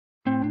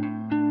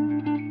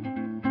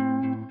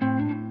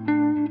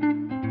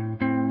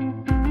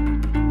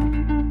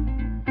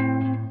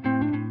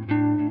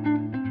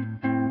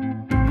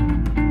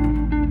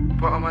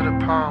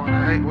power, and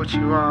I hate what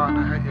you are, and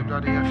I hate your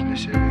bloody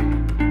ethnicity.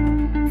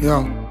 Yo.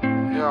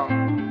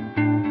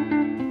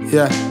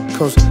 Yeah,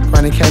 cause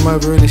Granny came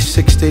over in his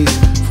 60s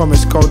from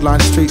his gold line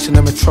streets in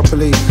the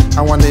metropolis.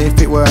 I wonder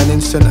if it were an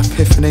instant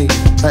epiphany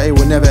that it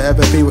will never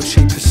ever be what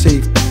she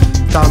perceived.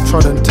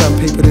 Downtrodden, turn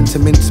people into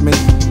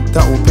mincemeat.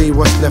 That will be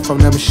what's left from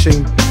the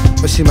machine.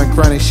 But see, my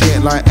granny, she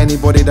ain't like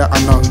anybody that I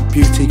know.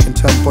 Beauty can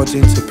turn bods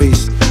into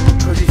beasts.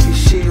 Cause if you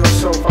see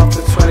yourself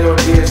after 20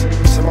 odd years,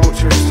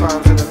 tumultuous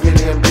times and a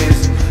million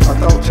beers,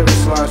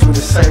 adulterous lives with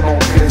the same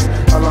old peers.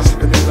 I lost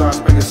the new lives,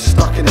 but you're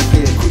stuck in a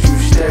gear. Could you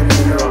stare in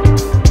the mirror?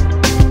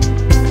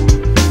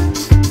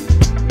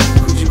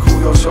 Could you call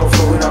yourself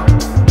a winner?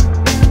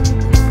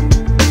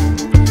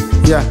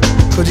 Yeah,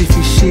 cause if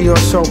you see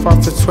yourself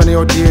after 20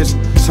 odd years,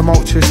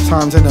 tumultuous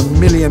times and a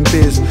million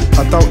beers,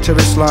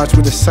 adulterous lives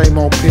with the same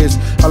old peers.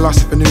 I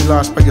lost for new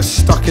lives, but you're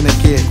stuck in a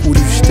gear. Could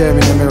you stare in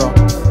the mirror?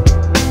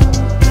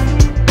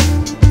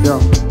 Yo,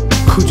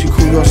 could you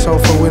call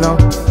yourself a winner?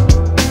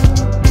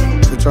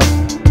 Good job.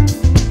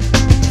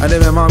 And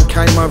then my mum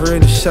came over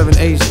in the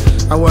 70s.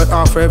 I worked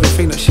hard for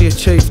everything that she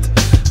achieved.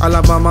 I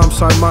love my mum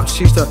so much,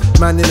 she's the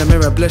man in the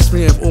mirror, blessed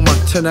me with all my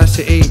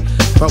tenacity.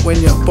 But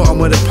when you're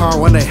bottom of the pile,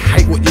 when they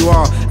hate what you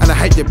are, and I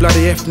hate your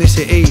bloody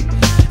ethnicity,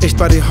 it's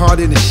bloody hard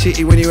in the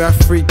city when you have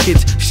 3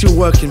 kids, still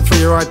working for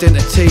your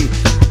identity.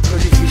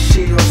 Cause if you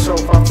see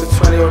yourself after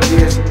 20 odd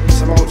years,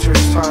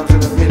 tumultuous times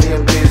and a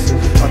million beers,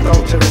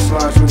 adulterous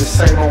lives with the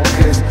same old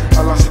peers.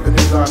 I lost for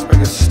new lives, but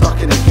you're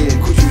stuck in a gear.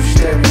 Could you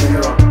stare in the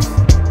mirror?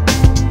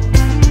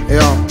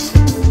 Yeah.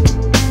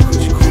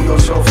 Could you call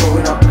yourself a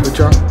winner? Good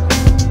job.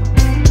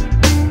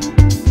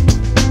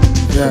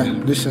 Yeah,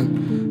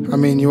 listen, I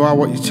mean, you are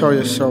what you tell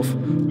yourself.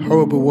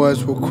 Horrible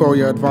words will quell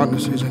your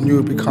advantages and you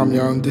will become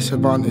your own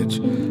disadvantage.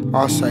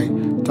 I say,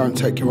 don't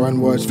take your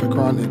own words for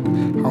granted.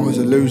 I was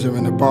a loser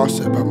and a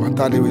bastard, but my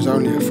daddy was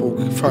only a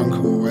phone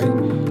call away.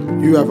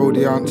 You have all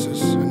the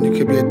answers, and you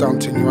could be a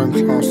dumped in your own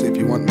class if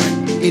you want,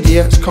 mate.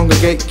 Idiots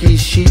congregate, geese,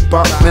 sheep,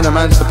 but men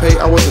emancipate.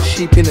 I was a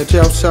sheep in a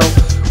jail cell.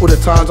 All the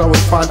times I would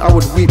find, I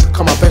would weep,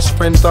 cause my best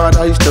friend died.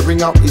 I used to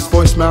ring up his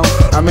voicemail.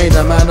 I made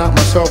a man out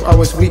myself, I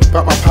was weak,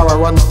 but my power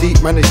runs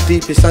deep. Man, it's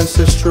deep, it's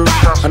ancestral.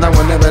 And I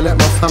will never let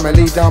my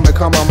family down,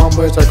 because my mum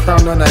wears a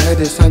crown on her head,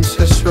 it's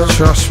ancestral.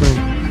 Trust me.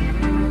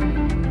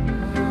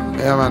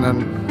 Yeah, man,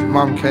 and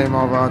mum came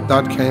over,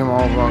 dad came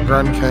over,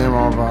 gran came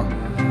over.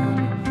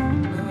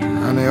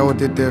 And they all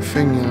did their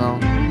thing, you know.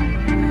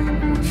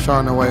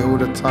 Shine away all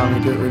the time,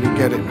 you didn't really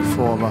get it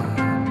before, but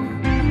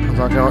as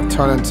I got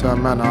turning to a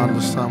man, I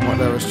understand what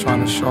they was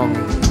trying to show me.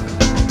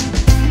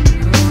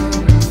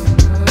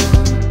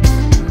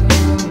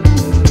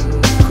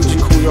 Could you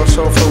call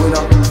yourself a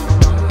winner?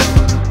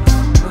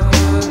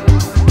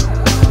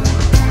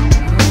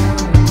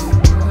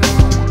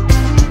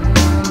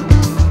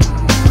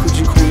 Could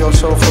you call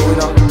yourself a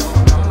winner?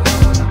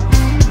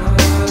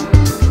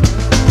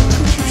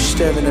 Could you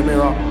stare in the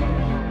mirror?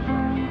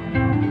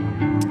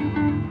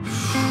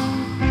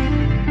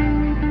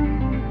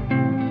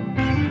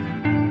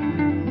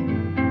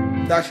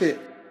 That's it.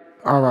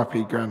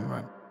 R.I.P. Grand,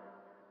 man.